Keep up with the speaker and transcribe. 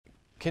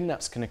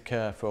Kidnaps can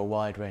occur for a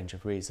wide range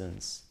of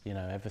reasons,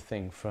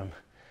 everything from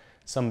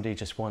somebody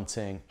just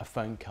wanting a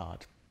phone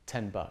card,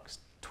 10 bucks,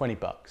 20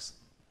 bucks,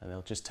 and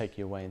they'll just take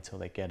you away until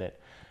they get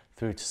it,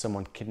 through to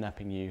someone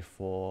kidnapping you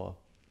for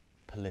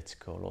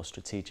political or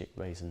strategic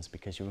reasons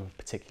because you're in a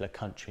particular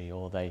country,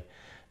 or they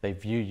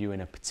view you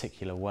in a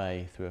particular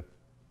way through a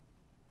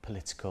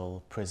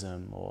political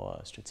prism or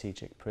a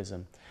strategic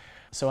prism.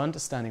 So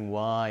understanding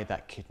why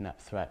that kidnap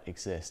threat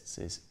exists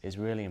is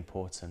really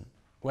important.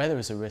 Where there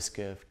is a risk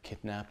of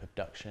kidnap,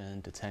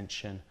 abduction,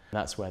 detention,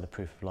 that's where the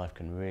proof of life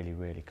can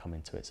really come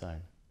into its own.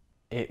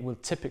 It will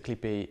typically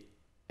be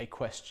a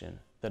question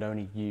that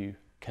only you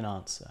can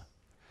answer.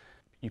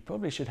 You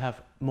probably should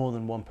have more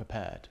than one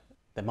prepared.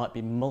 There might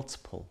be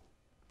multiple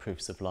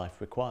proofs of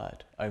life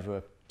required over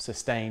a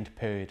sustained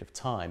period of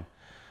time.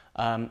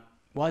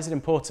 Why is it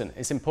important?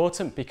 It's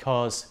important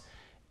because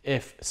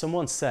if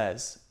someone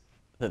says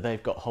that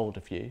they've got hold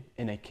of you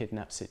in a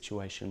kidnap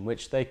situation,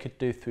 which they could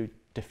do through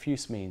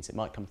diffuse means, it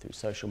might come through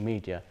social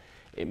media,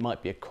 it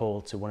might be a call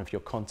to one of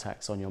your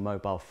contacts on your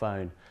mobile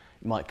phone,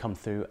 it might come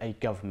through a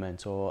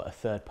government or a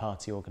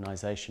third-party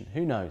organisation,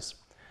 who knows?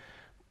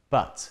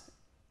 But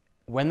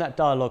when that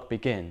dialogue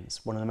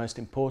begins, one of the most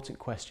important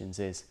questions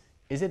is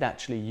it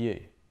actually you?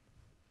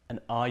 And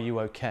are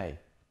you okay?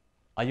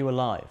 Are you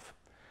alive?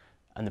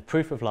 And the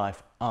proof of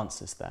life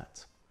answers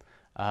that.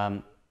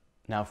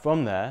 Now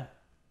from there,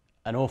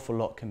 an awful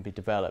lot can be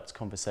developed,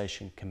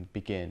 conversation can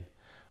begin,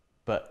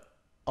 but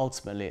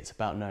ultimately it's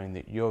about knowing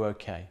that you're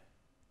okay,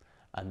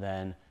 and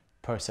then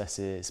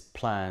processes,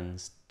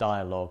 plans,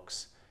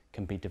 dialogues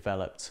can be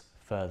developed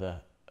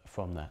further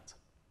from that.